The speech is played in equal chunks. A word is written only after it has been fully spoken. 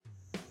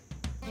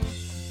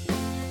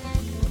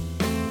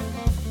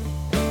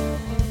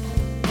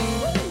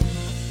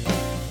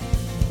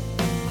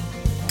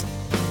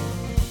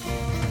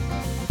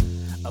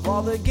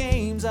all the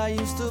games I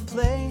used to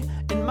play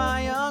in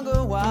my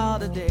younger,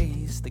 wilder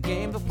days. The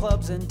game of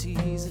clubs and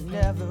teas had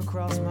never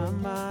crossed my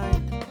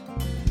mind.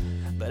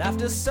 But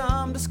after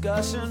some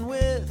discussion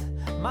with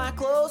my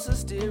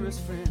closest,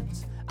 dearest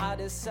friends, I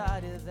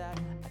decided that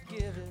I'd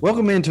give it.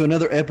 Welcome into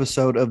another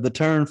episode of the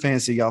Turn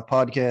Fantasy Golf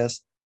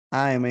Podcast.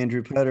 I am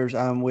Andrew Putters.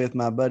 I'm with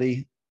my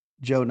buddy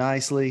Joe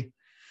Nicely.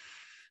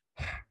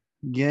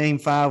 Game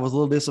 5 was a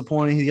little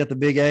disappointing. He got the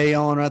big A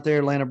on right there,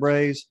 Atlanta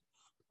Braves.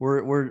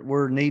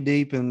 We're knee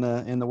deep in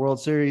the World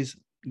Series.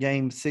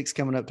 Game 6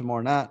 coming up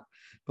tomorrow night.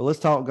 But let's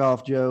talk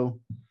golf, Joe.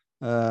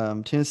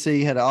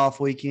 Tennessee had an off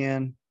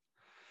weekend.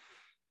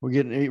 We're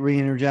getting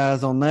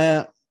re-energized on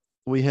that.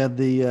 We had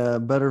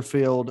the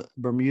Butterfield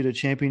Bermuda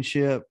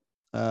Championship.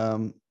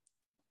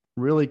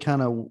 Really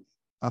kind of,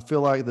 I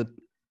feel like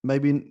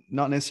maybe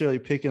not necessarily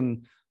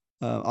picking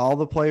all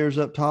the players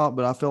up top,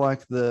 but I feel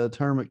like the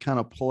tournament kind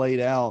of played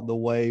out the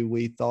way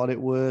we thought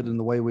it would and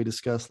the way we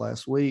discussed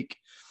last week.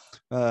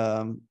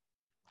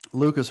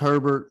 Lucas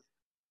Herbert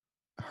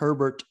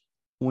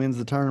wins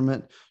the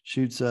tournament,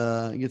 shoots,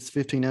 gets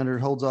 15 under,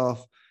 holds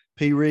off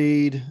P.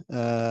 Reed,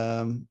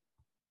 Danny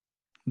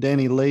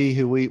Lee,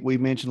 who we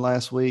mentioned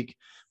last week,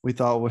 we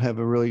thought would have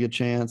a really good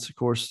chance. Of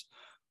course,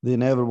 the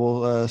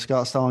inevitable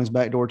Scott Stallings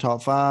backdoor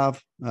top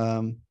 5.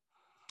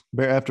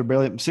 After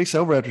barely 6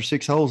 over after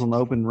 6 holes on the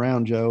open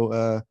round,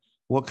 Joe.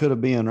 What could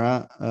have been,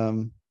 right?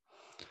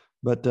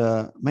 But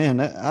man,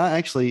 I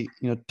actually,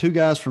 2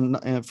 guys from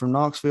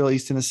Knoxville,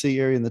 East Tennessee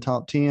area in the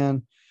top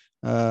 10.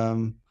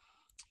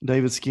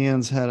 David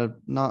Skins had a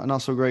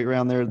not so great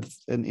round there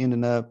and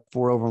ending up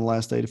 4 over on the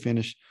last day to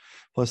finish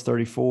plus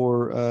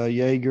 34.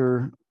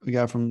 Jaeger, a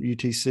guy from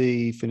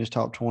UTC, finished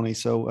top 20.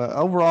 So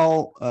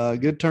overall,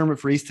 good tournament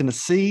for East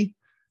Tennessee,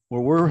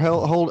 where we're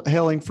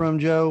hailing from,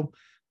 Joe.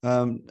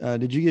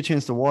 Did you get a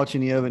chance to watch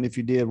any of it? And if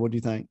you did, what do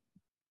you think?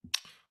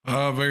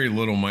 Very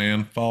little,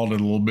 man. Followed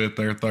it a little bit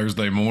there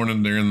Thursday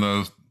morning during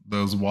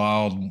those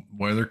wild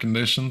weather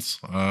conditions.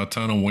 A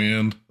ton of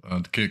wind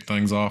to kick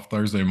things off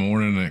Thursday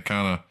morning, and it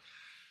kind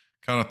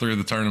of threw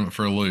the tournament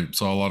for a loop.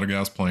 Saw a lot of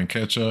guys playing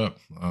catch up.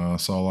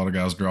 Saw a lot of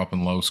guys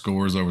dropping low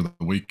scores over the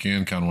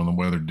weekend, kind of when the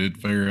weather did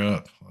fare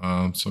up.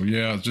 So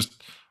yeah, it's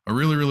just a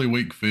really, really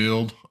weak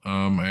field,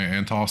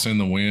 and toss in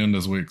the wind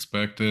as we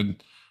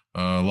expected.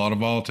 A lot of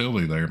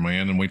volatility there,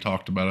 man, and we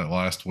talked about it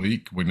last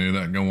week. We knew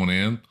that going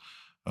in.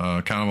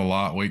 Kind of a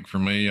light week for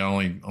me.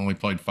 I only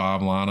played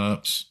 5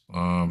 lineups.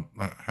 I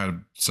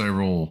had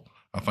several.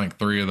 I think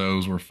 3 of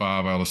those were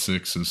 5 out of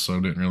 6s,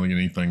 so didn't really get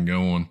anything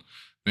going.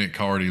 Nick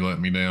Hardy let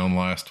me down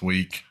last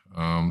week,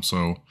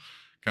 so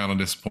kind of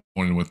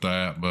disappointed with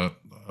that. But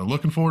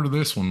looking forward to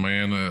this one,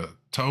 man.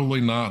 Totally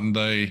night and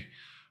day.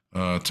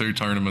 2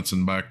 tournaments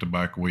in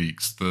back-to-back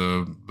weeks.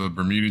 The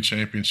Bermuda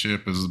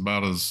Championship is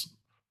about as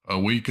a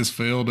week as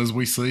filled as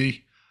we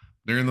see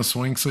during the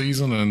swing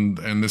season,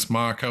 and this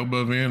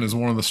Mayakoba event is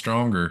one of the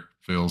stronger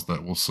fields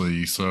that we'll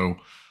see. So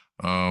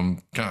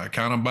kind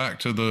of back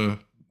to the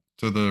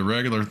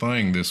regular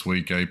thing this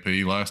week, AP.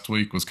 Last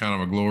week was kind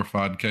of a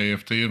glorified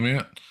KFT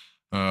event,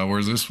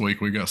 whereas this week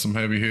we got some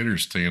heavy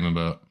hitters teeing it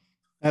up.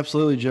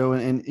 Absolutely, Joe.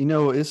 And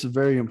it's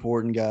very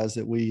important, guys,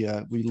 that we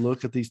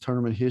look at these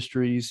tournament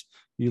histories.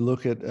 You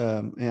look at,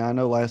 and I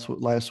know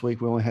last week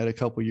we only had a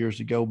couple years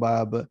to go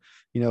by, but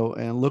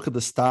and look at the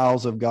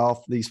styles of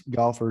golf these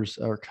golfers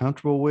are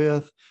comfortable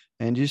with.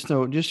 And just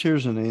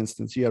here's an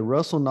instance: you had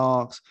Russell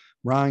Knox,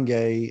 Ryan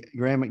Gay,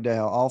 Graham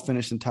McDowell, all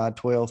finished and tied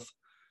 12th,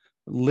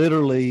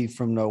 literally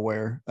from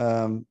nowhere.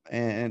 And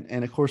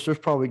of course, there's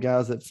probably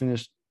guys that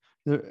finished.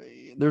 There's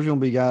going to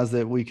be guys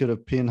that we could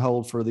have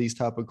pinholed for these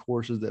type of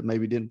courses that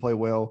maybe didn't play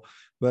well,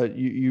 but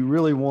you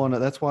really want to.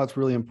 That's why it's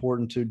really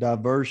important to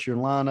diverse your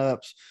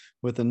lineups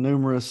with a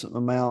numerous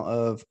amount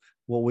of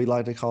what we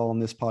like to call on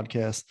this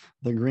podcast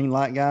the green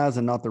light guys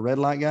and not the red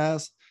light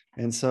guys.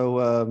 And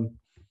so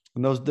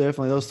and those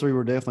 3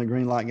 were definitely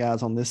green light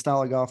guys on this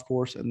style of golf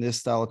course and this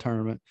style of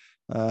tournament.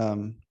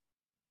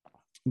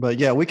 But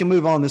yeah, we can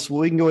move on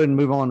we can go ahead and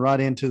move on right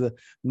into the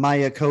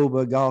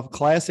Mayakoba Golf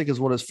Classic, is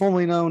what is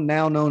formerly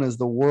now known as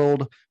the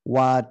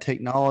Worldwide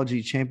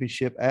Technology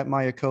Championship at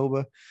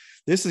Mayakoba.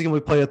 This is going to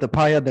be played at the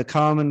Playa de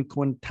Carmen,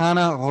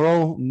 Quintana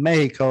Roo,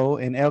 Mexico,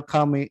 in El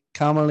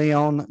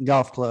Camaleon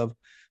Golf Club,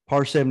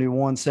 par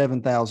 71,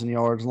 7,000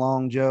 yards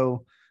long,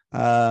 Joe.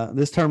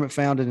 This tournament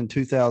founded in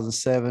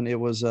 2007. It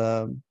was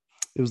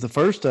the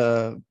first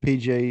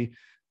PGA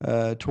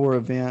Tour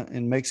event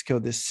in Mexico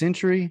this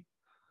century.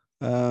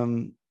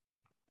 Over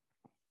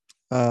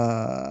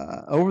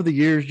the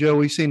years, Joe,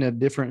 we've seen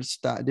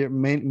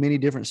many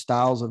different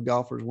styles of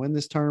golfers win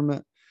this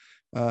tournament.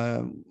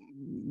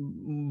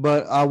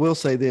 But I will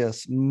say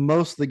this: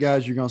 most of the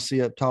guys you're going to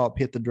see up top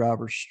hit the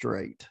driver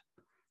straight.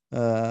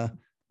 That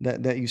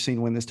you've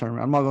seen win this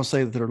tournament. I'm not going to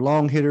say that they're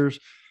long hitters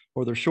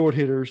or they're short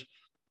hitters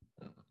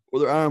or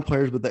they're iron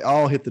players, but they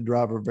all hit the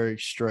driver very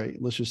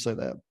straight. Let's just say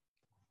that.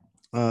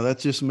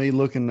 That's just me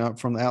looking up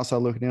from the outside,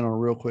 looking in on a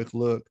real quick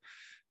look.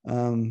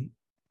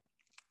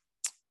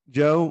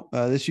 Joe,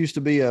 this used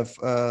to be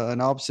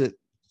an opposite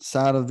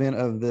side event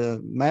of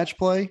the match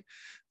play.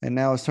 and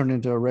now it's turned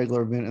into a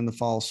regular event in the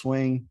fall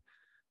swing.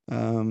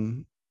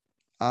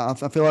 I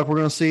feel like we're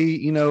going to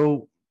see,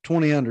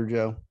 20 under,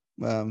 Joe,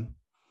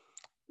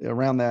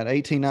 around that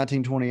 18,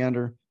 19, 20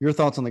 under. Your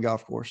thoughts on the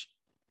golf course?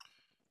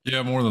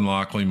 Yeah, more than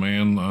likely,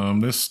 man.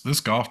 This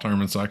golf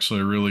tournament's actually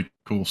a really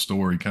cool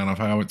story, kind of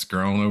how it's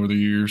grown over the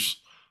years,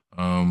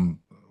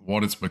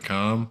 what it's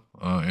become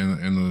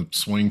in the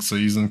swing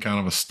season, kind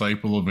of a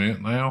staple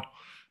event now,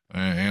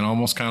 and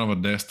almost kind of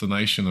a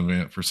destination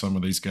event for some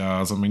of these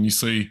guys. I mean, you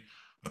see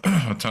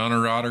a ton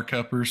of Ryder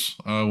Cuppers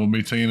will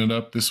be teeing it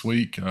up this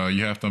week.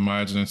 You have to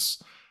imagine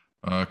it's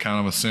kind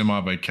of a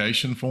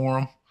semi-vacation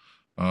for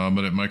them,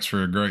 but it makes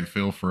for a great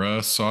feel for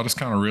us. So I just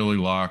kind of really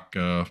like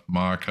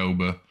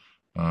Mayakoba.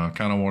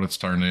 Kind of what it's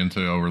turned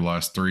into over the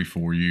last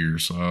 3-4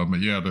 years. But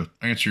yeah, to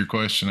answer your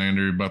question,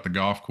 Andrew, about the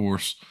golf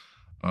course,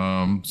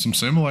 some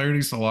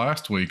similarities to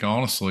last week,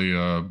 honestly.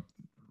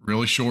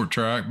 Really short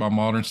track by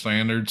modern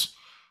standards,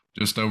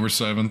 just over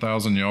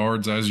 7,000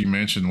 yards. As you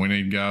mentioned, we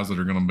need guys that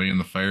are going to be in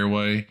the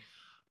fairway.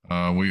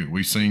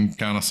 We've seen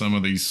kind of some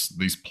of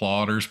these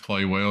plotters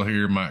play well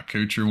here. Matt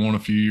Kuchar won a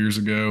few years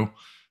ago.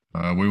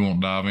 We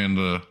won't dive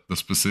into the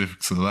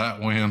specifics of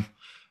that win.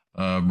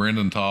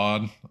 Brendan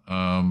Todd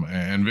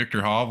and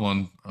Victor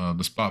Hovland,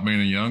 despite being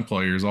a young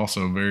player, is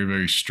also a very,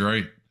 very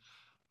straight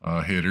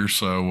hitter.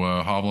 So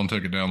Hovland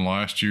took it down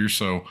last year.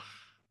 So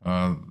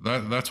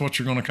that's what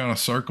you're going to kind of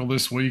circle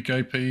this week,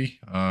 AP.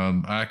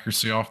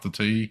 Accuracy off the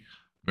tee,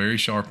 very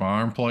sharp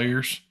iron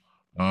players.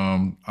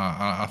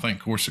 I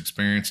think course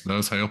experience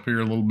does help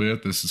here a little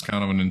bit. This is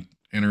kind of an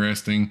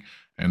interesting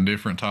and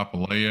different type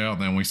of layout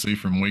than we see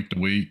from week to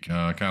week,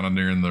 kind of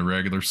during the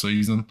regular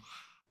season.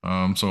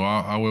 So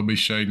I will be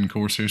shading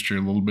course history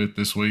a little bit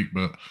this week,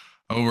 but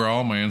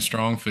overall, man,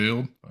 strong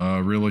field,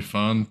 really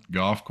fun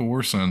golf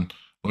course, and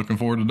looking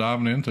forward to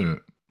diving into it.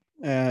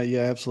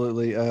 Yeah,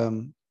 absolutely.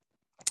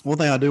 One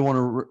thing I do want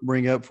to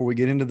bring up before we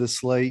get into the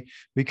slate,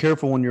 be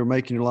careful when you're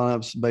making your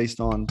lineups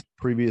based on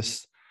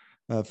previous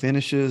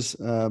finishes,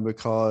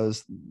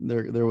 because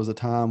there was a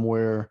time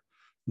where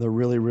the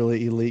really,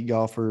 really elite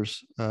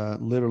golfers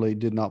literally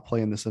did not play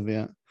in this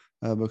event.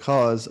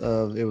 Because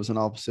it was an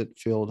opposite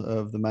field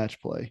of the match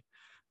play.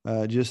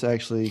 Just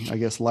actually, I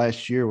guess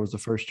last year was the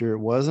first year it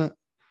wasn't.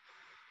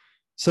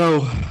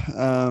 So,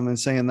 and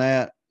saying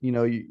that,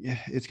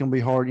 it's going to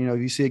be hard.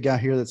 If you see a guy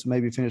here that's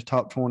maybe finished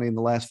top 20 in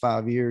the last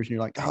 5 years, and you're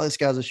like, oh, this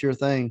guy's a sure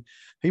thing.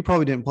 He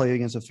probably didn't play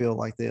against a field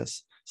like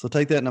this. So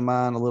take that into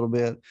mind a little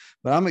bit.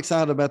 But I'm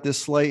excited about this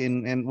slate,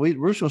 and we're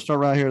just going to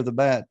start right here at the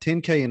bat,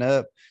 10K and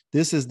up.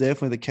 This is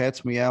definitely the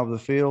cat's meow of the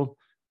field.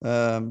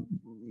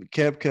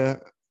 Koepka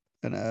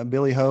and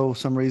Billy Ho,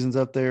 some reasons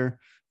up there,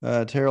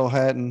 Terrell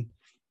Hatton,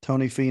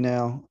 Tony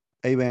Finau,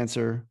 Abe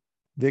Answer,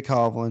 Vic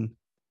Hovland,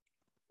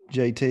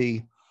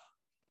 JT.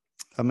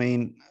 I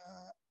mean,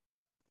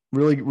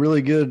 really,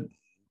 really good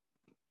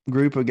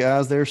group of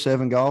guys there,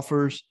 7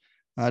 golfers.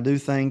 I do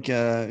think,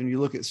 and you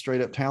look at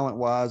straight up talent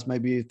wise,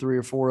 maybe 3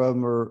 or 4 of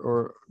them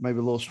or maybe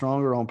a little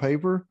stronger on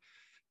paper.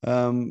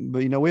 But,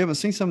 we haven't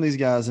seen some of these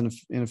guys in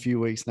a few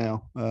weeks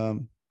now.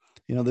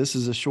 This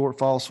is a short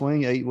fall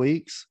swing, 8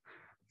 weeks.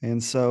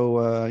 And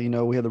so,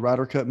 we had the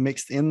Ryder Cup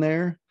mixed in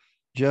there,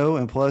 Joe.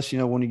 And plus,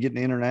 when you get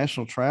into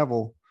international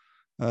travel,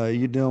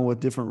 you're dealing with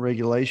different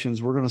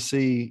regulations. We're going to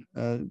see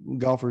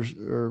golfers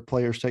or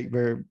players take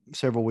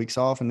several weeks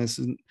off, and this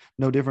is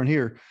no different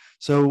here.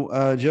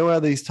 So, Joe, out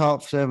of these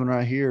top 7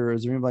 right here,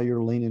 is there anybody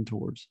you're leaning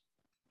towards?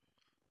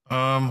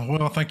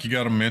 Well, I think you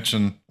got to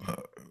mention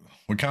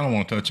we kind of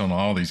want to touch on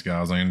all these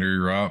guys,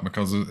 Andrew, right?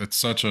 Because it's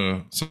such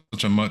a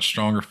much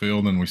stronger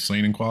field than we've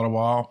seen in quite a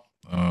while.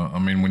 I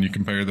mean, when you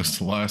compare this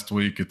to last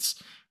week,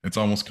 it's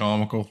almost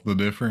comical, the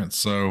difference.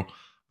 So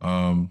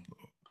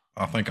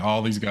I think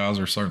all these guys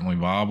are certainly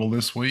viable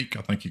this week.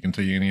 I think you can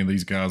tee any of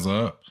these guys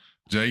up.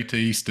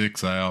 JT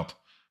sticks out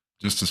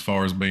just as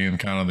far as being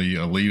kind of the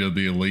elite of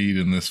the elite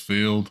in this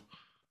field.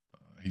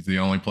 He's the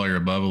only player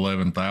above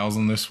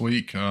 11,000 this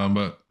week,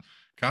 but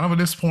kind of a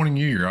disappointing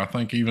year. I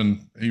think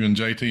even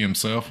JT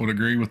himself would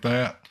agree with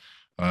that.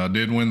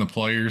 Did win the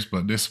Players,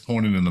 but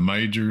disappointed in the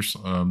majors.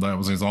 That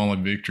was his only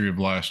victory of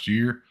last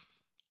year.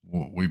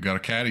 We've got a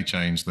caddy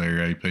change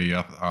there, AP.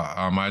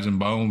 I imagine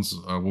Bones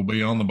will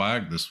be on the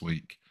bag this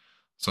week.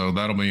 So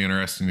that'll be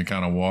interesting to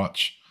kind of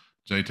watch.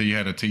 JT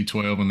had a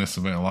T12 in this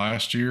event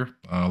last year.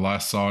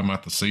 Last saw him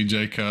at the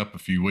CJ Cup a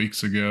few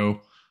weeks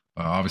ago.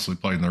 Obviously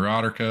played in the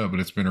Ryder Cup, but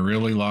it's been a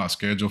really light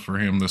schedule for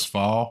him this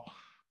fall.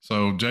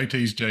 So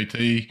JT's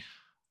JT.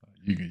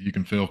 You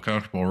can feel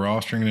comfortable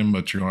rostering him,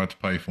 but you're going to have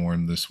to pay for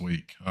him this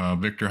week.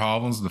 Victor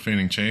Hovland's the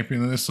defending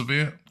champion in this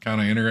event. Kind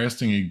of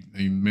interesting.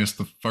 He missed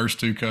the first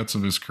 2 cuts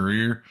of his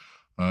career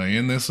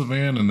in this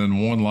event and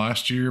then won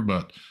last year.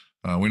 But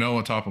we know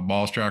what type of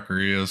ball striker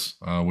he is.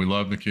 We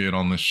love the kid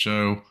on this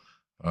show.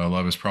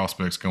 Love his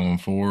prospects going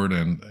forward,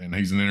 and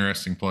he's an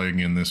interesting play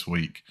again this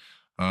week.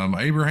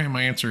 Abraham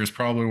Answer is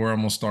probably where I'm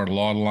going to start a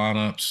lot of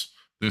lineups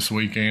this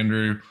week,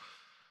 Andrew.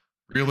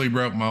 Really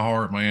broke my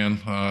heart,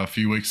 man, a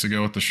few weeks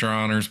ago at the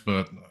Shriners,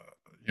 but,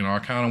 I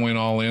kind of went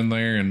all in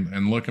there,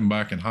 and looking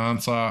back in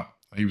hindsight,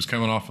 He was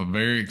coming off a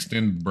very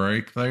extended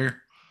break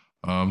there.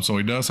 So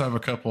he does have a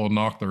couple of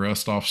knock the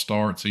rust off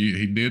starts.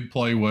 He did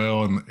play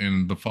well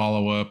in the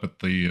follow up at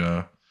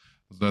the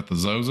was that the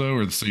Zozo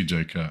or the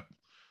CJ Cup,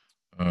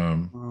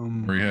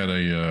 where he had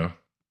a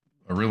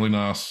really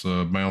nice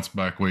bounce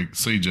back week.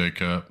 CJ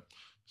Cup.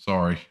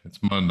 Sorry, it's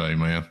Monday,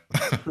 man.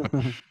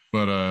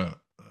 But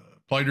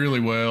played really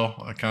well.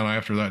 Kind of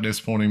after that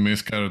disappointing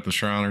miscut at the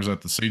Shriners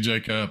at the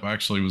CJ Cup,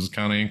 actually was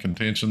kind of in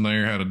contention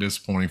there. Had a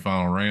disappointing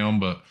final round,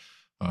 but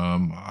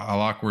I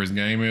like where his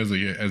game is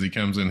as he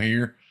comes in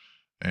here.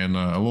 And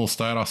a little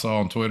stat I saw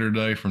on Twitter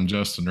today from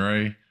Justin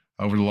Ray.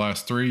 Over the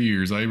last 3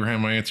 years,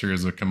 Abraham Answer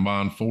is a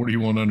combined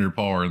 41 under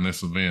par in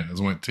this event. Has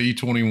went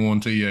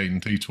T21, T8,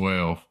 and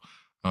T12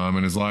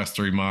 in his last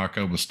 3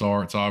 Mayakoba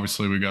starts.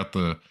 Obviously, we got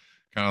the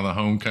kind of the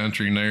home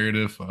country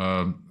narrative.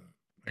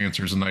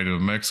 Answer's a native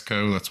of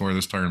Mexico. That's where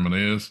this tournament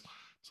is.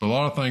 So a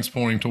lot of things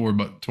pointing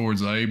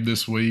towards Abe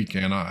this week,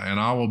 and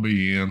I will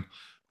be in.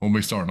 We'll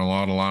be starting a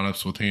lot of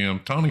lineups with him.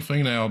 Tony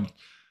Finau,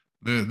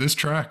 this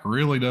track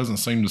really doesn't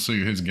seem to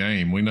suit his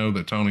game. We know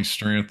that Tony's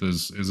strength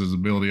is his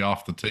ability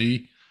off the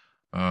tee.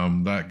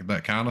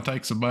 That kind of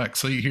takes a back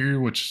seat here,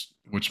 which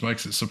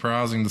makes it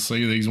surprising to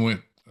see that he's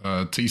went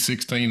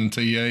T16 and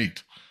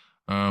T8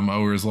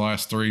 over his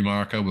last 3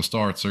 Mayakoba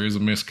starts. There is a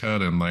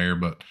miscut in there,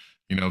 but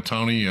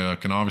Tony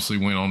can obviously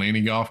win on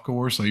any golf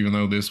course, even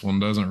though this one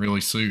doesn't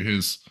really suit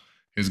his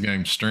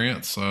game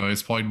strengths.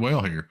 It's played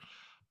well here.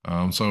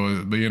 So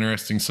it'd be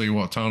interesting to see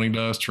what Tony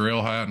does.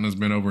 Terrell Hatton has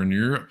been over in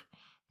Europe,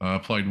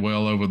 played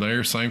well over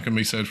there. Same can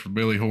be said for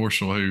Billy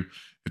Horschel, who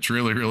it's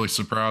really, really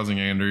surprising,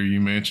 Andrew. You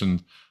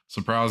mentioned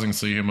surprising to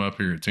see him up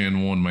here at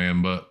 10-1,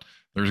 man. But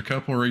there's a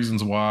couple of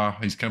reasons why.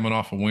 He's coming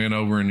off a win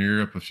over in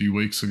Europe a few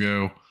weeks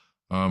ago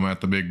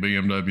at the big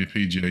BMW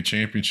PGA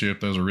Championship.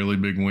 That was a really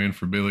big win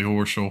for Billy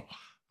Horschel.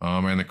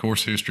 And the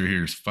course history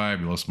here is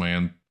fabulous,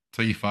 man.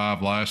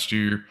 T5 last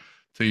year,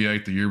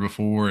 T8 the year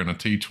before, and a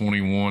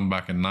T21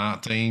 back in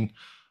 19.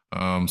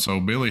 So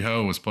Billy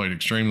Ho has played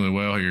extremely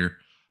well here.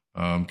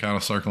 Kind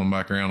of circling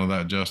back around to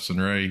that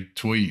Justin Ray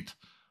tweet.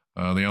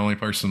 The only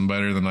person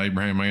better than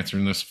Abraham Answer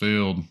in this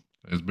field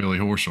is Billy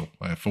Horschel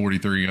at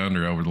 43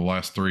 under over the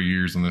last 3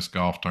 years in this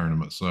golf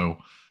tournament. So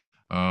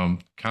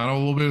kind of a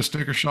little bit of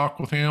sticker shock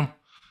with him,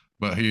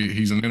 but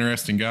he's an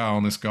interesting guy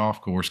on this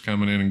golf course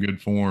coming in good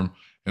form.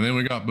 And then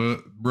we got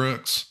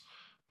Brooks.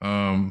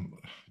 Man,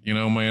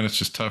 it's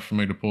just tough for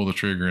me to pull the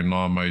trigger in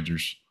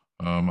non-majors.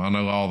 I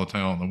know all the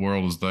talent in the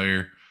world is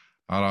there.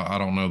 I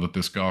don't know that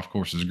this golf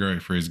course is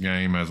great for his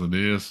game as it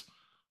is.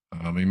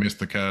 He missed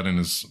the cut in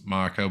his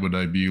Mayakoba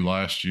debut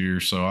last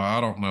year, so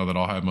I don't know that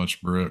I'll have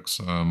much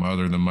Brooks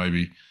other than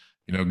maybe,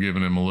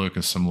 giving him a look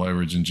at some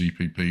leverage in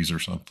GPPs or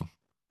something.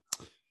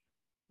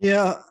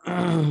 Yeah,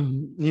 I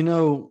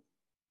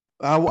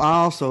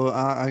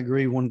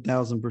agree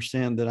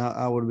 1,000% that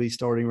I would be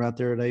starting right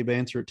there at Abe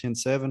Answer at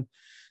 10-7.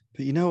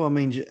 But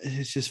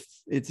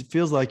it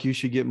feels like you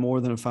should get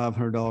more than a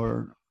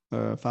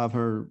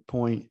 $500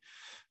 point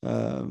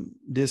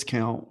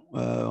discount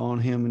on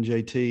him and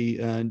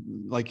JT.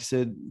 Like you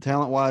said,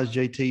 talent wise,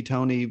 JT,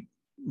 Tony,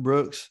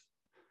 Brooks,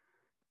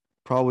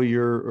 probably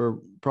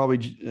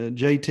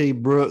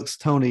JT, Brooks,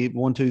 Tony,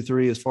 1, 2,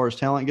 3 as far as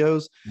talent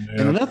goes. Yeah,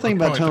 and another thing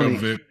about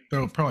Tony,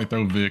 they'll probably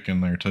throw Vic in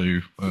there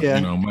too.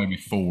 Maybe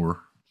 4.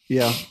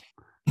 Yeah,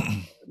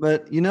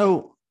 but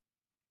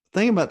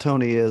thing about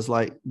Tony is,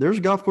 like, there's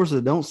golf courses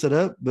that don't set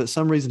up, but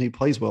some reason he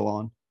plays well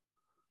on.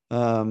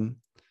 And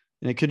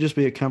it could just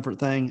be a comfort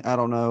thing. I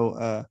don't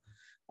know.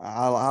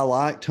 I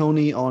like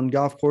Tony on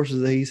golf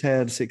courses that he's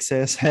had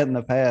success at in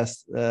the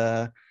past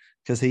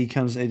because he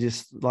comes,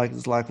 it's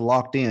like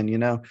locked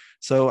in,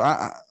 So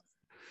I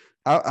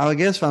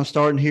guess if I'm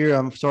starting here,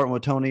 I'm starting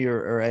with Tony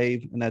or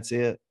Abe, and that's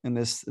it in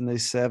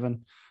these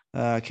 7.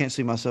 I can't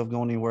see myself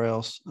going anywhere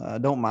else. I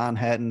don't mind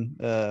Hatton.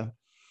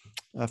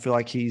 I feel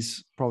like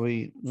he's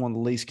probably one of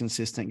the least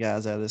consistent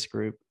guys out of this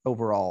group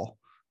overall,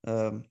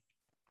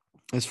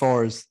 as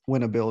far as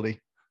winnability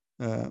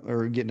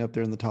or getting up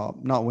there in the top.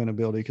 Not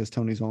winnability because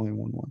Tony's only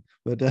won 1.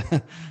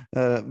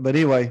 But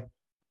anyway.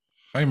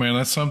 Hey, man,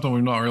 that's something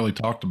we've not really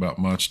talked about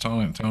much.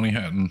 Tony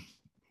hadn't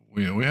 –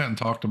 we hadn't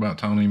talked about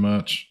Tony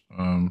much.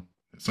 It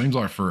seems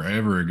like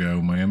forever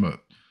ago, man, but,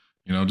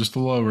 just a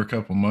little over a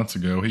couple months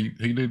ago, he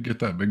did get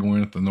that big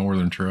win at the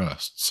Northern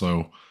Trust.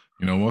 So –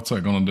 what's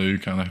that going to do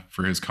kind of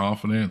for his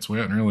confidence? We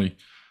hadn't really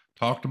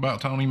talked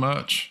about Tony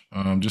much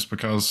just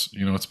because,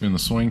 it's been the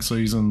swing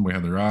season. We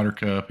had the Ryder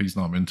Cup. He's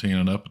not been teeing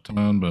it up a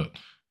ton, but,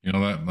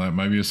 that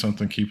maybe is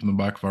something to keep in the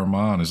back of our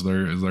mind. Is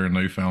there a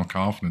newfound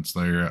confidence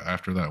there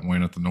after that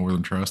win at the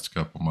Northern Trust a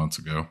couple months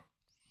ago?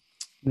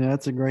 Yeah,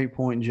 that's a great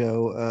point,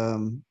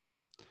 Joe.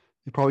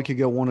 It probably could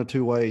go one of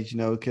two ways.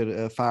 It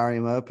could fire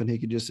him up and he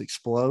could just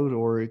explode,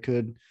 or it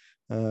could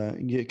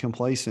get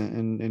complacent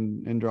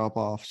and drop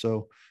off.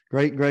 So,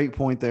 Great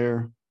point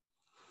there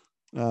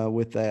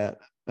with that.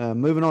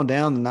 Moving on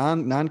down, the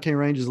 9K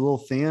range is a little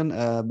thin,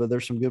 but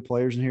there's some good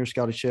players in here.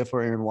 Scotty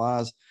Scheffler, Aaron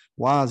Wise.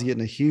 Wise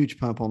getting a huge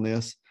pump on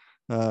this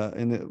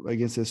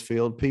against this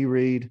field. P.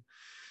 Reed,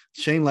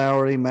 Shane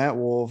Lowry, Matt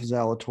Wolf,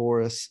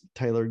 Zalatoris,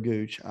 Taylor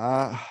Gooch.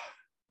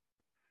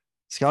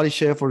 Scotty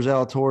Scheffler,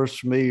 Zalatoris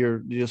for me are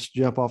just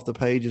jump off the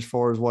page as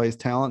far as his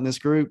talent in this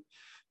group.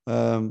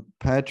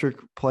 Patrick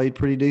played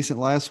pretty decent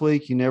last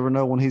week. You never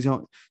know when he's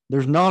going.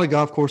 There's not a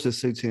golf course that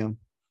suits him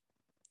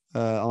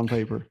on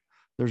paper.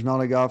 There's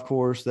not a golf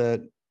course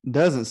that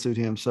doesn't suit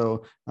him.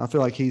 So I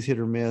feel like he's hit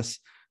or miss.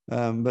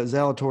 But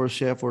Zalatoris,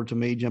 Scheffler to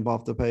me jump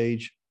off the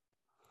page.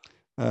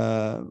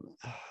 Don't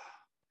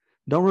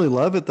really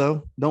love it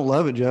though. Don't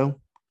love it, Joe.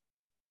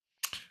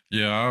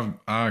 Yeah,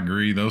 I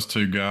agree. Those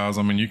two guys,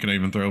 I mean, you can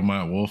even throw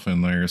Matt Wolf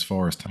in there as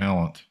far as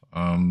talent.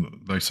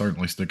 They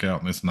certainly stick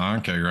out in this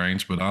 9K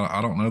range, but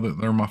I don't know that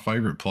they're my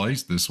favorite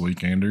plays this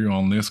week, Andrew,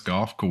 on this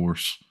golf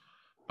course.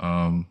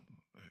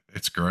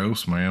 It's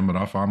gross, man, but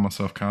I find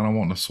myself kind of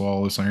wanting to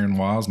swallow this Aaron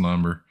Wise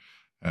number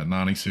at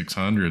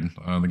 9,600.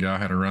 The guy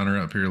had a runner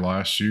up here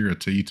last year, a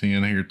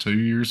T10 here 2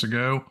 years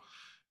ago,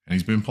 and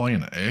he's been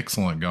playing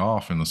excellent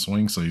golf in the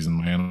swing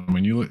season, man. I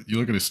mean, you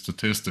look at his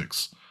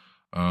statistics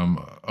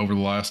over the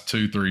last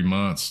 2-3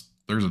 months.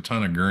 There's a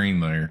ton of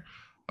green there.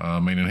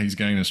 Meaning he's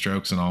gaining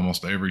strokes in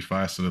almost every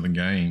facet of the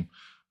game.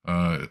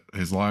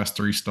 His last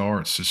 3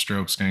 starts, his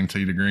strokes gained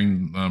tee to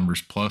green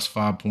numbers plus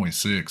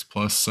 5.6,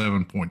 plus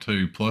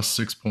 7.2, plus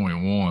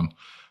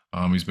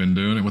 6.1. He's been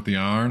doing it with the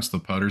irons. The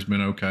putter's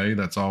been okay.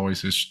 That's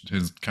always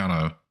his kind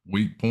of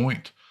weak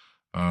point.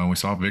 We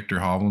saw Victor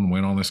Hovland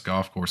win on this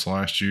golf course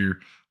last year.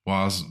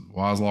 Wise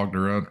logged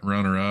a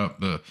runner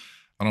up.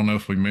 I don't know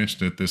if we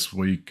mentioned it this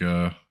week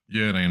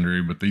yet,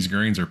 Andrew, but these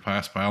greens are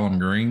paspalum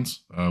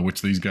greens,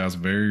 which these guys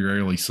very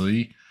rarely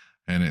see,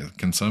 and it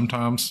can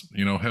sometimes,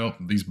 help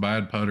these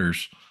bad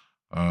putters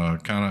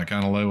kind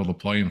of level the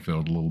playing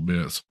field a little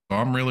bit. So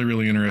I'm really,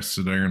 really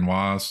interested in Aaron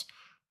Wise.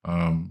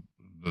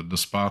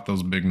 Despite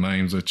those big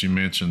names that you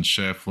mentioned,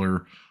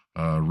 Scheffler,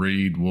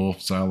 Reed, Wolf,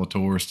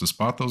 Zalatoris,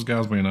 despite those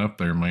guys being up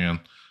there, man,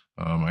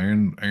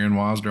 Aaron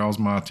Wise draws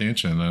my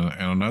attention, and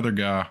another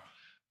guy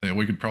that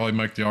we could probably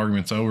make the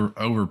arguments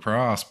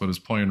overpriced, but is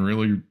playing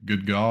really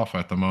good golf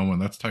at the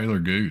moment. That's Taylor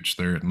Gooch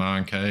there at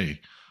 9K,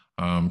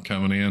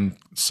 coming in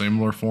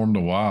similar form to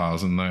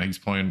Wise, and that he's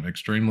playing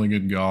extremely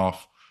good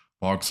golf,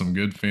 logged some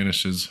good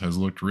finishes, has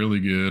looked really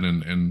good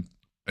in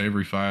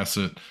every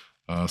facet,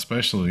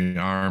 especially the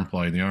iron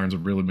play. The irons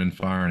have really been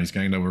firing. He's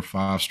gained over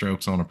 5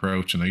 strokes on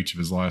approach in each of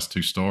his last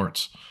 2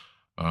 starts.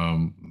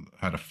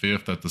 Had a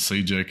 5th at the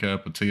CJ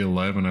Cup, a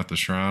T11 at the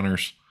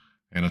Shriners,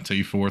 and a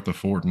T4 at the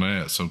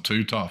Fortinet. So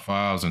 2 top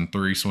 5s and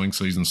 3 swing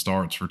season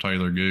starts for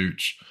Taylor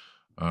Gooch.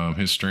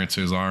 His strength's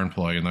his iron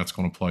play, and that's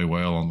going to play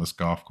well on this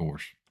golf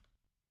course.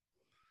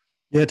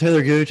 Yeah,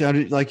 Taylor Gooch.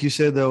 Like you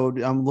said, though,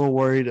 I'm a little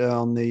worried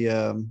on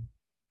the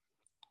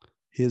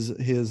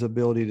his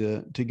ability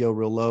to go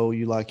real low.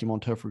 You like him on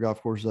tougher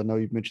golf courses. I know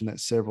you've mentioned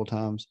that several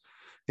times.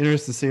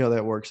 Interested to see how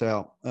that works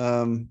out.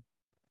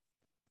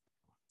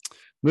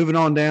 Moving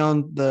on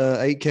down the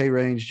 8K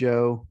range,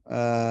 Joe.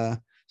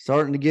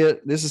 Starting to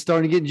get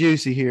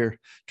juicy here.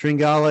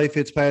 Tringale,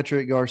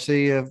 Fitzpatrick,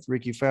 Garcia,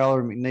 Ricky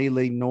Fowler,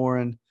 McNeely,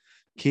 Noren,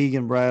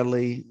 Keegan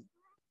Bradley,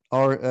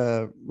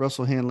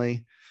 Russell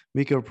Henley,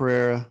 Miko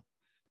Pereira,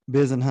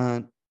 Bizen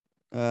Hunt.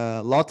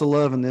 Lots of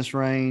love in this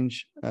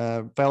range.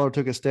 Fowler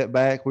took a step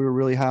back. We were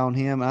really high on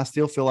him. I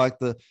still feel like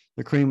the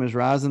cream is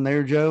rising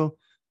there, Joe.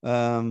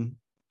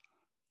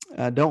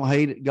 I don't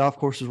hate golf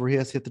courses where he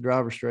has to hit the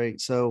driver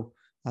straight. So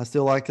I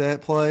still like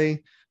that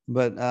play.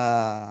 But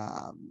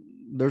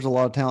there's a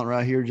lot of talent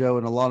right here, Joe,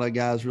 and a lot of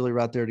guys really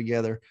right there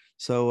together.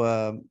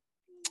 So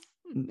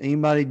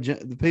anybody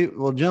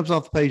jumps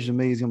off the page to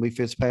me is going to be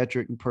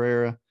Fitzpatrick and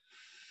Pereira.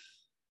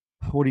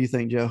 What do you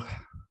think, Joe?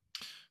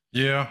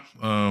 Yeah,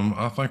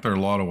 I think there are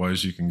a lot of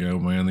ways you can go,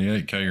 man.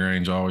 The 8K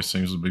range always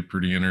seems to be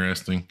pretty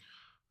interesting.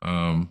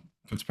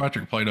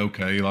 Fitzpatrick played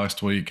okay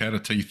last week, had a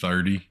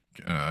T30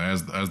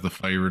 as the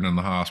favorite and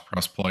the highest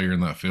priced player in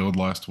that field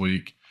last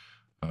week.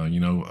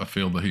 A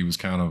field that he was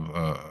kind of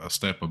a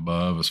step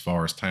above as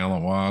far as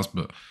talent-wise,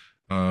 but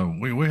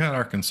we had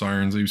our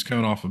concerns. He was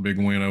coming off a big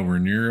win over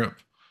in Europe,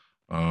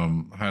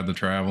 had the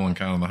travel and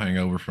kind of the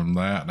hangover from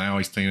that. Now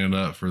he's teeing it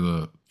up for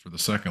the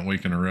second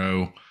week in a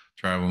row,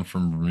 traveling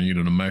from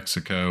Bermuda to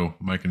Mexico,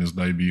 making his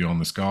debut on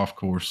this golf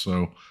course.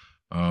 So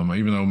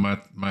even though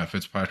Matt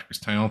Fitzpatrick is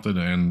talented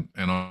and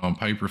on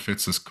paper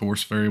fits this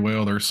course very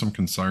well, there's some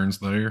concerns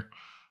there.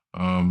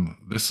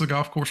 This is a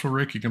golf course where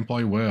Ricky can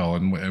play well,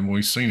 and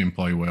we've seen him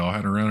play well. I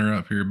had a runner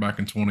up here back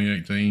in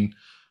 2018,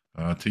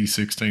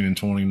 T16 in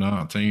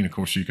 2019. Of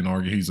course, you can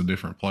argue he's a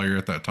different player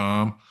at that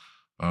time,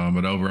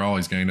 but overall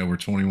he's gained over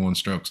 21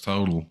 strokes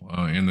total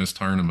in this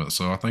tournament.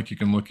 So I think you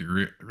can look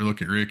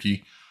at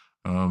Ricky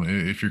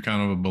if you're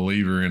kind of a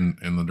believer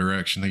in the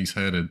direction he's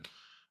headed.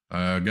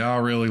 A guy I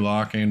really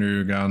like,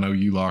 Andrew, a guy I know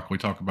you like. We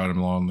talk about him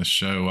a lot on this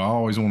show. I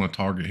always want to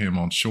target him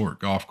on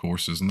short golf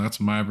courses, and that's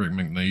Maverick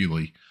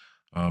McNeely.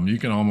 You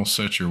can almost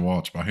set your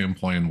watch by him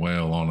playing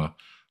well on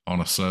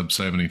a sub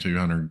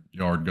 7,200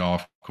 yard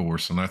golf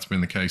course, and that's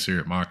been the case here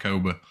at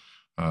Mayakoba.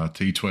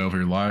 T12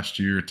 here last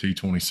year,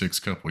 T26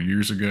 a couple of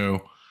years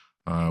ago.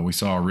 We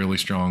saw a really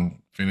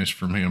strong finish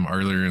from him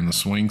earlier in the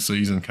swing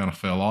season, kind of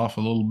fell off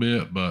a little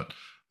bit, but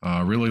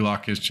really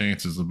like his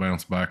chances to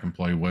bounce back and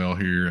play well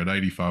here at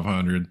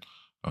 8,500.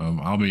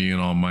 I'll be in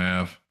on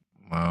Mav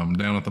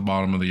down at the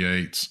bottom of the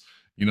eights.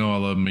 You know I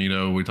love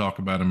Mito. We talk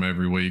about him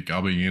every week.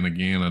 I'll be in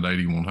again at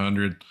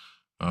 8,100.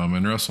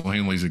 And Russell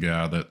Henley's a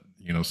guy that,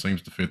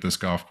 seems to fit this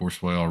golf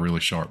course well, a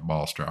really sharp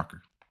ball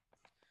striker.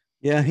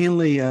 Yeah,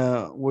 Henley,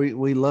 I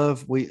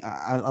love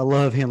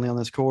Henley on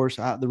this course.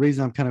 The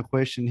reason I'm kind of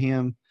questioning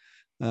him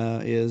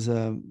is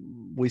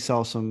we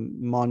saw some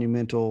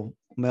monumental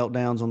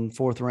meltdowns on the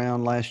fourth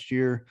round last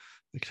year,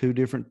 2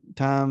 different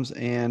times.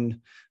 And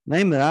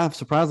name that I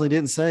surprisingly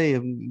didn't say, a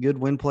good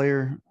win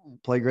player,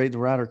 played great in the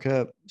Ryder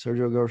Cup,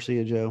 Sergio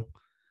Garcia, Joe.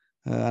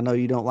 I know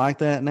you don't like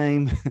that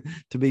name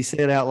to be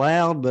said out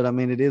loud, but I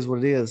mean, it is what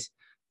it is.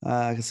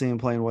 I can see him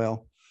playing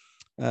well.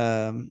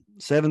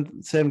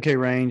 7K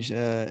range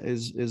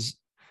is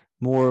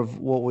more of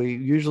what we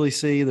usually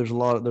see. There's a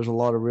lot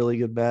of really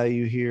good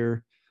value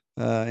here,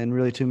 and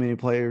really too many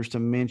players to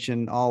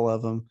mention all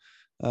of them.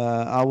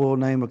 I will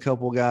name a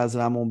couple of guys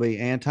that I'm going to be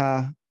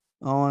anti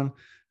on.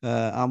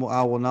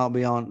 I will not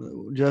be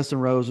on Justin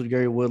Rose with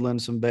Gary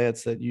Woodland, some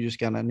bets that you just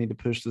kind of need to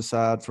push to the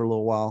side for a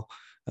little while,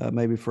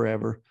 maybe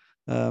forever.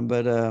 I'm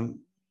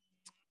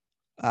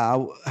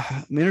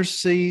interested to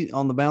see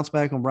on the bounce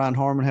back on Brian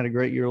Harman. Had a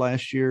great year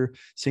last year,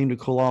 seemed to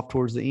cool off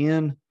towards the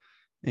end.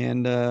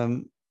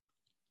 And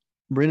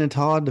Brendan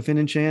Todd,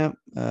 defending champ,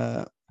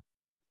 Pat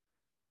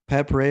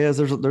Perez.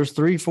 There's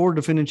 3-4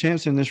 defending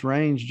champs in this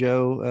range,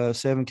 Joe,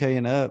 7K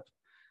and up.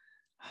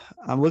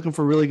 I'm looking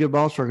for really good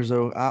ball strikers,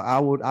 though. I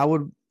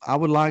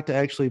would like to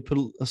actually put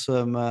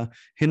some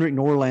Henrik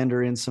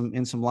Norlander in some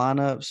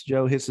lineups.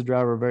 Joe hits the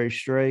driver very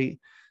straight.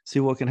 See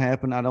what can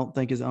happen. I don't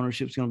think his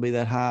ownership is going to be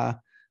that high.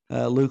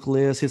 Luke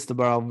Liss hits the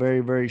ball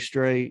very, very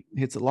straight.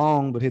 Hits it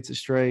long, but hits it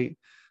straight.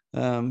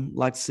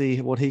 Like to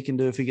see what he can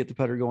do if he get the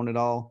putter going at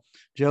all.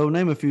 Joe,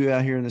 name a few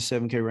out here in the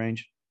 7K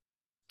range.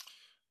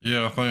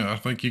 Yeah, I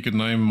think you could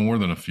name more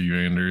than a few,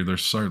 Andrew.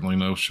 There's certainly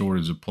no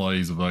shortage of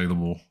plays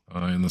available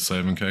in the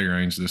 7K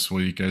range this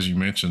week. As you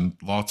mentioned,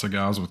 lots of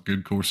guys with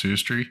good course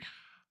history,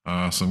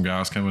 some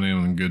guys coming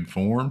in good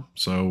form.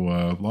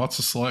 So lots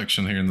of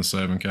selection here in the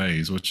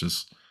 7Ks, which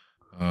is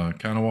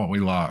kind of what we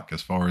like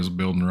as far as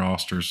building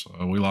rosters.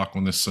 We like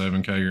when this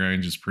 7K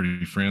range is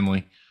pretty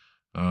friendly,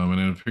 and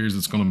it appears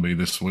it's going to be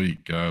this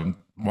week.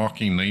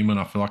 Joaquin Niemann,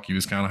 I feel like you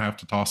just kind of have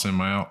to toss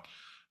him out.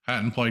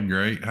 Hadn't played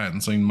great,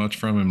 hadn't seen much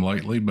from him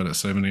lately, but at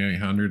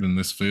 7,800 in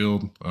this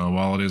field,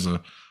 while it is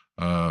a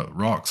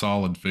rock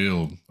solid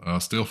field,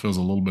 still feels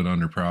a little bit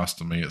underpriced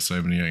to me at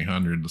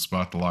 7,800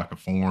 despite the lack of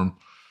form.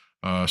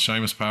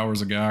 Seamus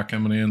Power's a guy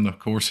coming in. The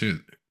course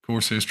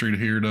history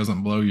here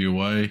doesn't blow you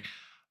away.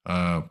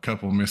 A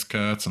couple of missed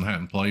cuts and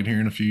hadn't played here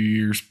in a few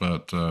years,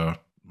 but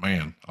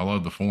man, I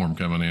love the form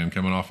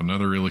coming off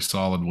another really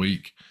solid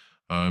week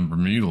in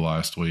Bermuda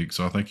last week.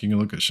 So I think you can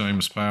look at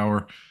Seamus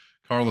Power.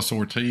 Carlos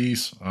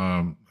Ortiz,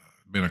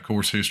 been a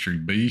course history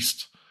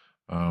beast.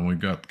 We've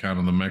got kind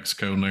of the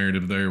Mexico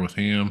narrative there with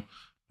him.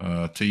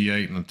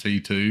 T8 and a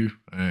T2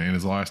 in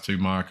his last 2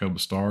 Mayakoba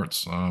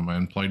starts,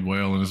 and played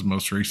well in his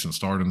most recent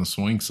start in the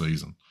swing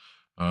season.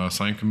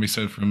 Same can be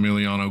said for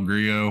Emiliano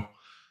Grillo.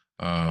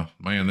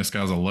 Man, this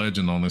guy's a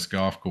legend on this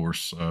golf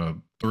course.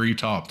 3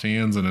 top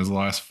 10s in his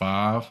last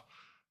 5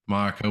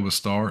 Mayakoba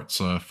starts,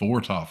 4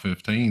 top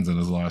 15s in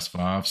his last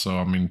 5. So,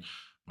 I mean,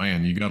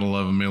 man, you got to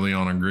love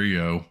Emiliano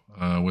Grillo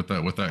with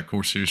that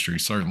course history.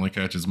 Certainly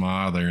catches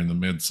my eye there in the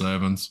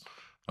mid-7s.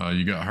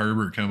 You got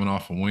Herbert coming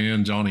off a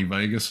win. Johnny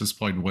Vegas has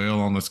played well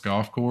on this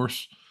golf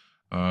course.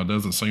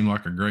 Doesn't seem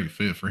like a great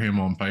fit for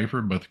him on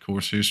paper, but the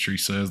course history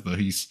says that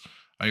he's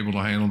able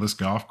to handle this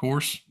golf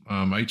course.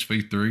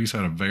 HV3's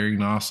had a very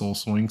nice little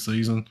swing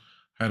season.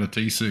 Had a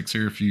T6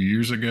 here a few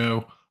years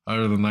ago.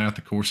 Other than that,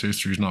 the course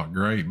history is not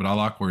great, but I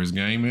like where his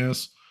game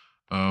is.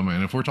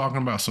 And if we're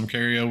talking about some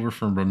carryover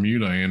from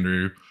Bermuda,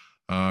 Andrew,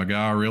 a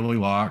guy I really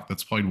like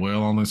that's played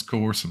well on this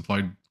course and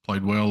played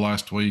well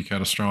last week,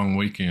 had a strong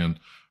weekend.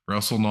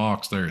 Russell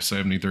Knox there at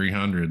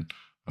 7,300.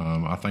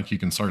 I think you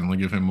can certainly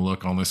give him a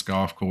look on this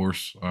golf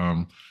course.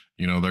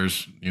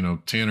 There's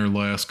 10 or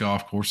less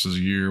golf courses a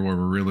year where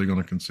we're really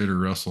going to consider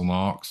Russell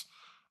Knox.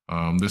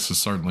 This is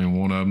certainly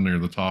one of them near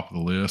the top of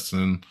the list.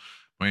 And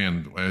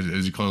man,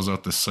 as you close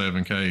out this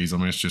 7Ks, I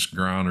mean, it's just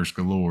grinders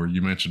galore.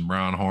 You mentioned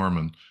Brian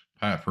Harman,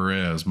 Pat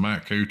Perez,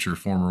 Matt Kuchar,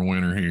 former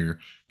winner here,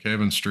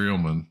 Kevin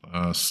Streelman,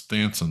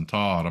 Stinson,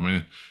 Todd. I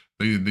mean,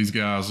 these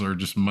guys are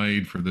just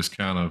made for this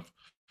kind of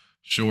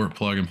short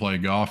plug-and-play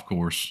golf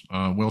course.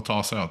 We'll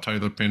toss out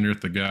Taylor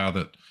Pendrith, the guy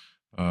that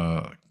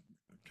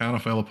kind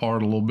of fell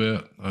apart a little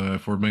bit,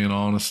 if we're being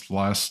honest,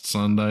 last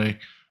Sunday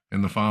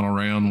in the final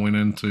round, went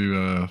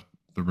into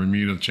the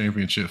Bermuda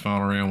Championship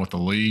final round with the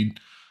lead.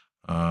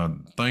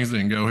 Things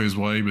didn't go his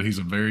way, but he's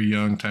a very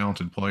young,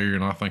 talented player,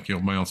 and I think he'll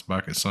bounce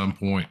back at some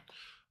point.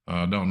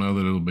 Don't know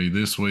that it'll be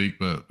this week,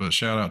 but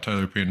shout out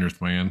Taylor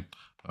Pendrith, man.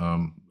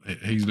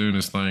 He's doing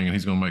his thing, and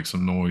he's going to make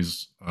some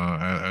noise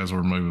as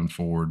we're moving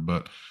forward.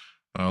 But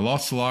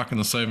Lots to like in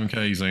the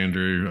 7Ks,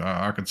 Andrew.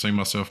 I could see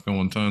myself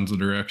going tons of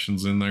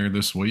directions in there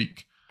this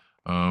week.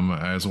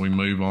 As we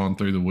move on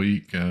through the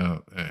week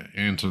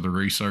into the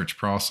research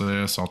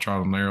process, I'll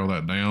try to narrow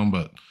that down,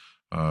 but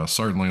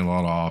certainly a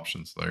lot of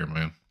options there,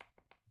 man.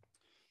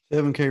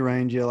 7K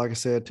range, yeah, like I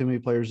said, too many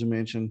players to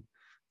mention.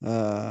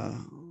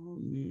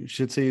 You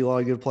should see a lot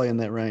of good play in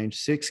that range.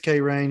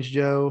 6K range,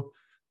 Joe.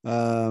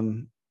 A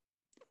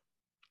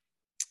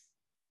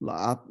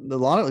lot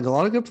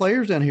of good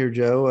players down here,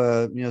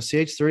 Joe.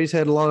 CH3's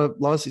had a lot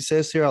of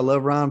success here. I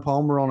love Ryan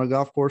Palmer on a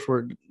golf course where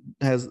it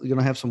has going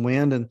to have some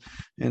wind and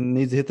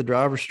needs to hit the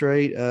driver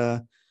straight.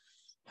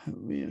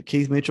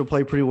 Keith Mitchell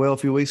played pretty well a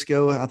few weeks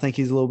ago. I think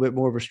he's a little bit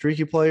more of a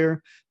streaky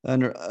player.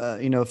 And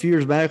a few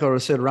years back, I would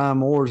have said Ryan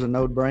Moore is a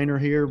no-brainer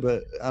here,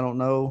 but I don't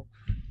know.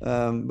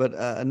 But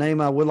a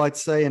name I would like to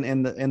say, and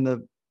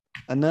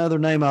another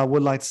name I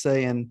would like to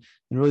say, and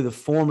really the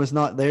form is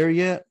not there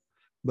yet.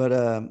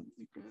 But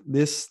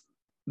this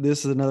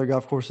is another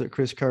golf course that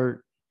Chris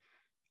Kurt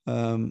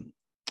name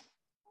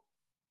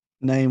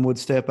would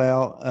step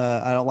out.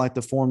 I don't like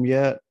the form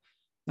yet.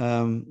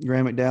 Graham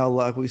McDowell,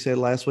 like we said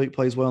last week,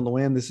 plays well in the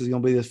wind. This is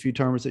going to be the few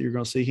tournaments that you're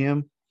going to see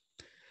him.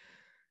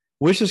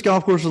 Wish this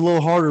golf course was a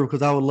little harder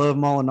because I would love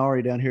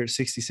Molinari down here at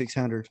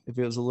 6,600 if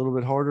it was a little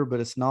bit harder, but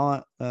it's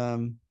not.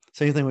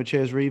 Same thing with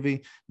Ches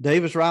Reavie.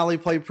 Davis Riley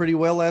played pretty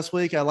well last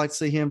week. I'd like to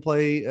see him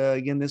play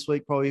again this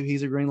week. Probably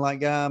he's a green light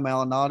guy.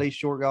 Malinotti,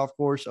 short golf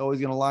course, always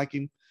going to like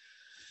him.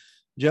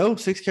 Joe,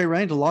 6K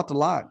range, a lot to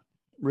like,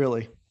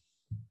 really.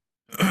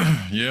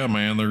 Yeah,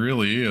 man, there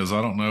really is.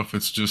 I don't know if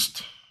it's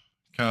just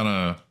kind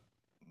of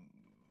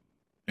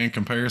in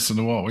comparison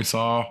to what we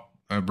saw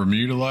at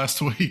Bermuda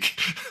last week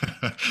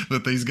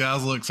that these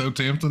guys look so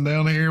tempting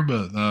down here.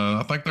 But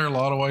I think there are a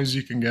lot of ways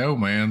you can go,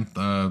 man.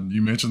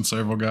 You mentioned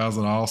several guys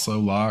that I also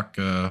like.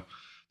 Tom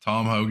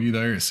Hoagie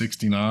there at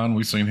 69.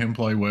 We've seen him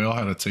play well,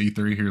 had a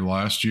T3 here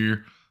last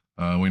year.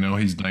 We know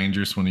he's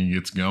dangerous when he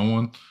gets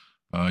going.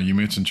 You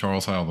mentioned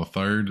Charles Howell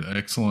III,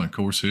 excellent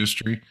course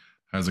history,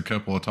 has a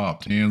couple of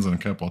top 10s and a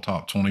couple of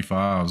top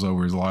 25s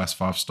over his last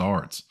 5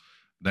 starts.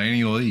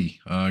 Danny Lee,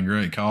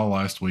 great call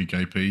last week,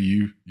 AP.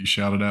 You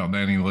shouted out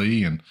Danny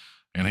Lee, and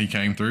he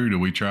came through. Do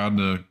we try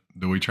to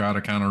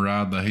kind of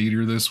ride the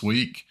heater this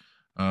week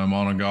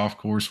on a golf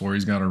course where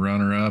he's got a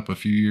runner up a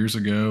few years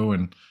ago,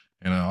 and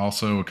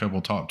also a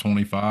couple top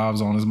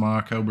 25s on his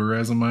Mayakoba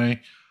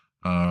resume?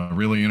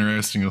 Really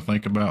interesting to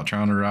think about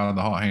trying to ride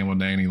the hot hand with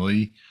Danny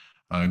Lee.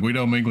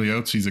 Guido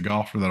Migliozzi's a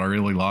golfer that I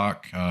really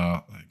like.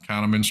 Kind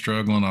of been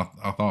struggling.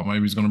 I thought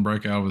maybe he's going to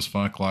break out of his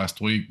funk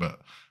last week,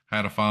 but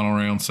had a final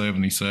round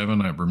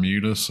 77 at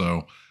Bermuda,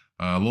 so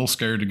a little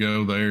scared to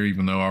go there,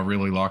 even though I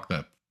really like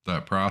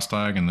that price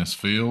tag in this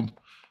field.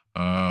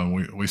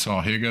 We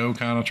saw Higo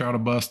kind of try to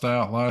bust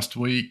out last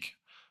week.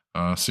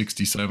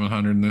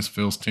 6,700 in this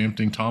feels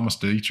tempting. Thomas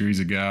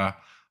Dietrich's a guy,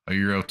 a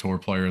Euro Tour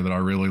player that I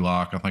really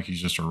like. I think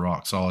he's just a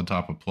rock solid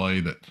type of play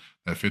that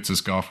fits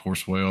this golf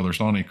course well. There's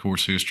not any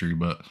course history,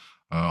 but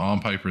on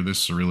paper,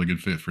 this is a really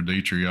good fit for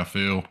Dietrich, I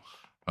feel.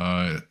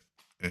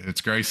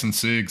 It's Grayson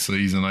Siggs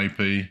season,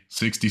 AP,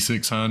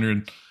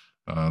 6,600.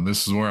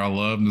 This is where I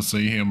love to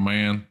see him,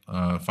 man.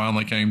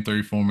 Finally came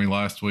through for me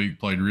last week,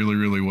 played really,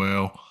 really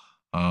well.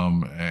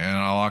 And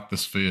I like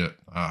this fit.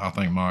 I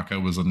think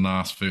Mayakoba was a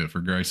nice fit for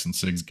Grayson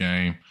Siggs'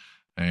 game,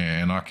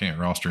 and I can't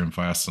roster him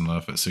fast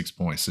enough at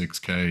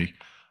 6.6K.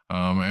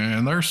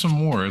 And there's some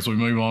more as we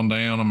move on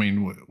down. I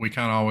mean, we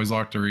kind of always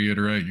like to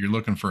reiterate, you're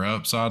looking for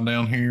upside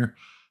down here.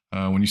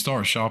 When you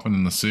start shopping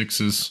in the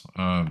 6s,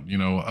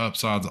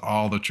 upside's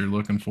all that you're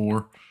looking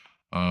for.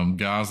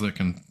 Guys that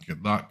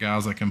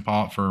can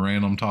pop for a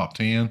random top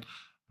 10.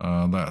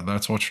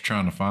 That's what you're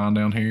trying to find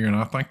down here. And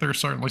I think there's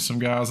certainly some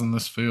guys in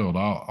this field.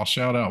 I'll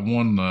shout out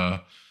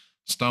one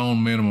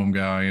stone minimum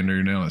guy in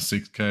there down at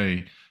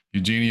 6K,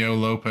 Eugenio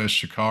Lopez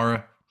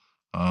Shakara.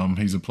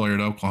 He's a player at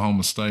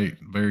Oklahoma State,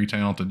 very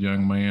talented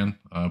young man.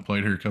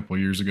 Played here a couple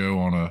of years ago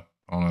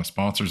on a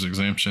sponsor's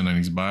exemption, and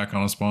he's back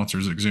on a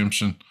sponsor's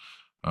exemption.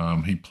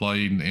 He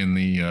played in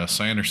the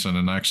Sanderson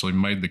and actually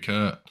made the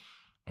cut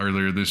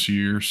earlier this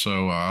year.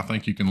 So I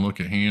think you can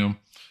look at him.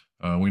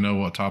 We know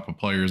what type of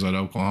players that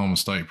Oklahoma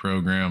State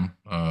program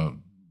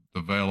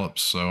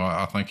develops. So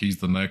I think he's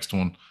the next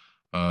one,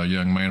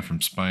 young man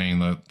from Spain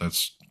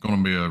that's going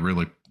to be a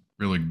really,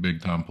 really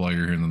big time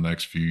player here in the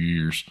next few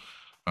years.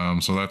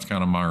 So that's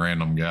kind of my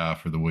random guy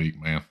for the week,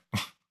 man.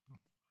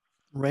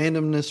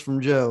 Randomness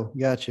from Joe.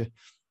 Gotcha.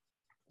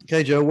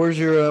 Okay, Joe, where's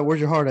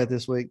your heart at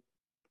this week?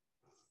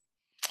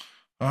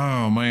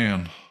 Oh,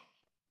 man.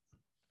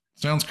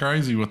 Sounds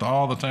crazy with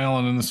all the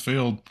talent in this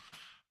field.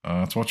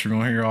 That's what you're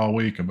going to hear all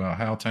week about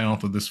how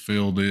talented this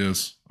field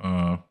is.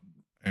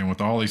 And with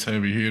all these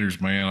heavy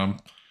hitters, man, I'm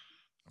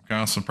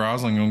kind of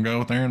surprisingly going to go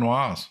with Aaron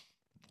Wise.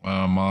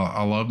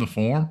 I love the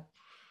form.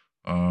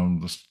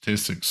 The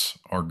statistics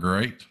are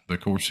great. The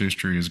course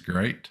history is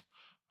great.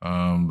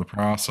 The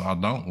price I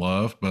don't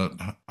love, but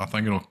I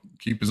think it'll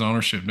keep his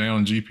ownership down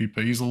in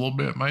GPPs a little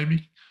bit,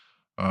 maybe.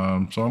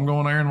 So I'm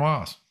going Aaron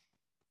Wise.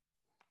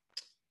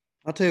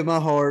 I'll tell you my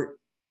heart.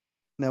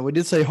 Now, we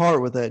did say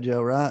heart with that,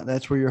 Joe, right?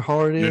 That's where your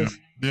heart is?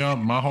 Yeah,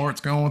 my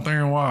heart's going with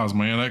Aaron Wise,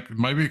 man.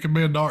 Maybe it could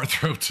be a dart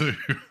throw, too.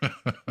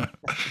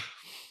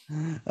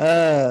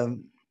 I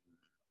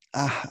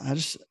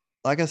just,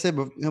 like I said,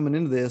 coming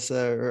into this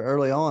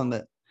early on,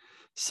 that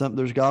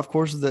there's golf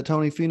courses that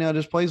Tony Finau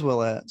just plays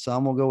well at. So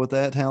I'm going to go with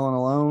that talent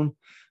alone.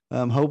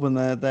 I'm hoping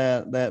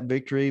that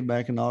victory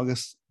back in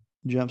August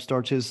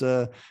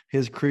jumpstarts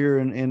his career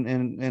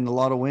in a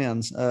lot of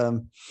wins.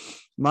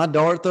 My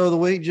dart throw of the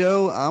week,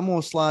 Joe, I'm going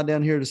to slide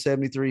down here to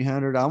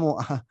 7,300.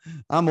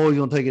 I'm always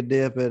going to take a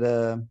dip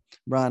at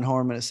Brian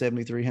Harman at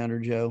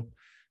 7,300, Joe.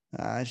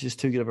 It's just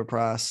too good of a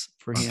price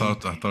for him. I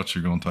thought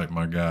you were going to take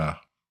my guy.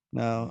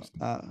 No.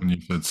 When you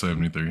said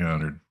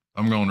 7,300.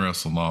 I'm going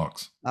Russell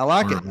Knox. I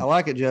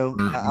like it, Joe.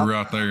 We're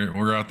out there.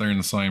 We're out there in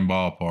the same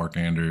ballpark,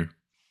 Andrew.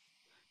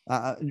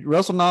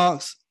 Russell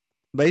Knox,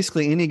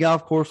 basically any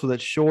golf course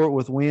that's short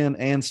with wind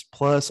and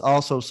plus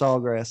also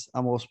sawgrass,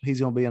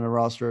 he's going to be in the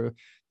roster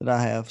that I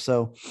have.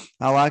 So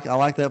I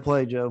like that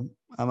play, Joe.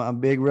 I'm a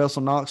big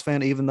Russell Knox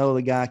fan, even though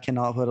the guy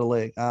cannot put a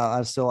leg.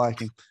 I still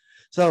like him.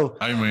 So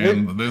hey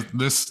man,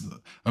 this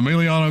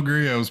Emiliano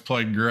Grillo's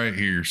played great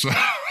here. So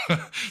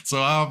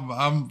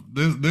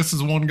this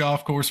is one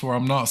golf course where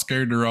I'm not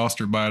scared to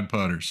roster bad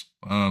putters.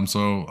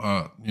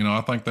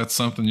 I think that's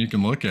something you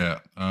can look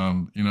at.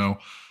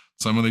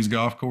 Some of these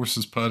golf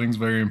courses, putting's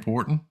very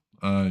important.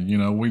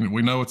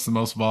 We know it's the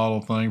most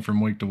volatile thing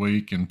from week to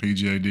week in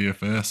PGA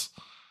DFS.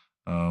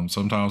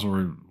 Sometimes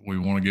we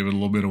want to give it a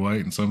little bit of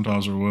weight, and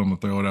sometimes we're willing to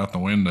throw it out the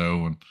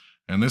window.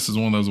 And this is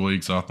one of those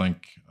weeks I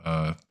think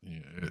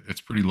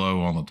it's pretty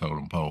low on the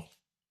totem pole.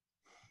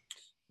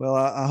 Well,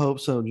 I hope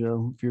so,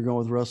 Joe, if you're going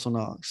with Russell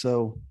Knox.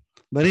 So,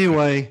 but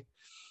anyway.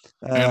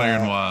 And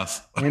Aaron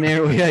Wise.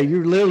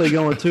 You're literally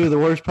going two of the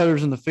worst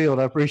putters in the field.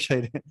 I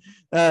appreciate it.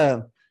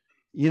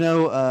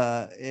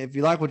 If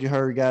you like what you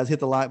heard, guys, hit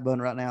the like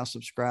button right now,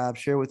 subscribe,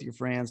 share with your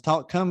friends,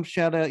 come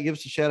shout out, give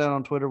us a shout out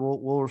on Twitter.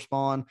 We'll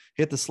respond,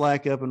 hit the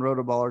Slack up and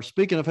Rotoballer.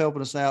 Speaking of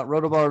helping us out,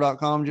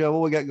 rotoballer.com, Joe,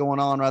 what we got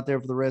going on right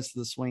there for the rest of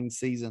the swing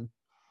season?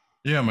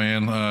 Yeah,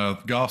 man,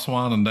 golf's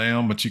winding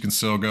down, but you can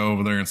still go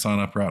over there and sign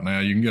up right now.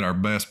 You can get our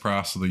best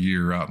price of the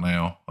year right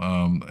now.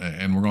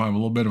 And we're going to have a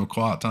little bit of a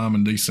quiet time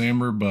in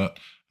December, but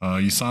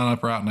you sign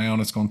up right now,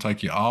 and it's going to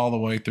take you all the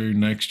way through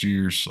next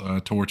year's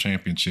Tour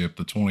Championship,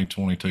 the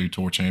 2022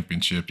 Tour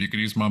Championship. You could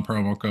use my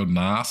promo code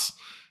NICE,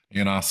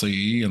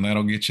 NICE, and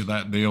that'll get you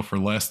that deal for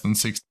less than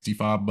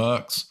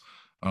 $65.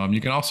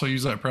 You can also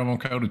use that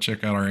promo code to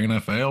check out our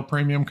NFL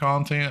premium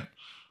content.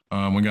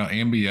 We got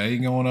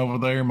NBA going over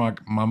there.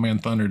 My man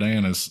Thunder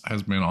Dan has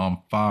been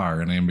on fire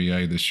in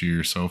NBA this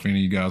year. So if any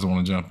of you guys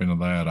want to jump into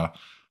that,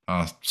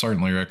 I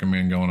certainly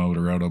recommend going over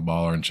to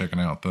Rotoballer and checking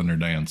out Thunder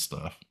Dan's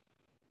stuff.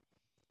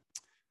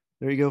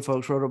 There you go,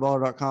 folks.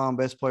 Rotoballer.com,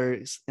 best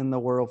players in the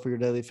world for your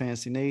daily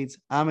fantasy needs.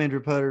 I'm Andrew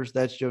Putters.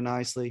 That's Joe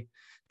Nicely.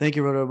 Thank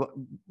you,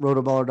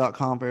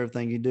 Rotoballer.com, for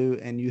everything you do.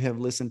 And you have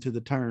listened to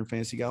the Turn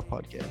Fantasy Golf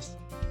Podcast.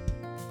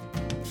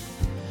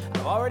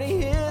 I've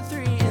already hit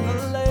 3 in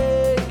the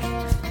lake.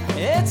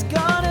 It's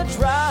gonna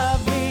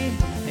drive me.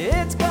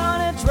 It's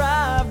gonna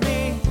drive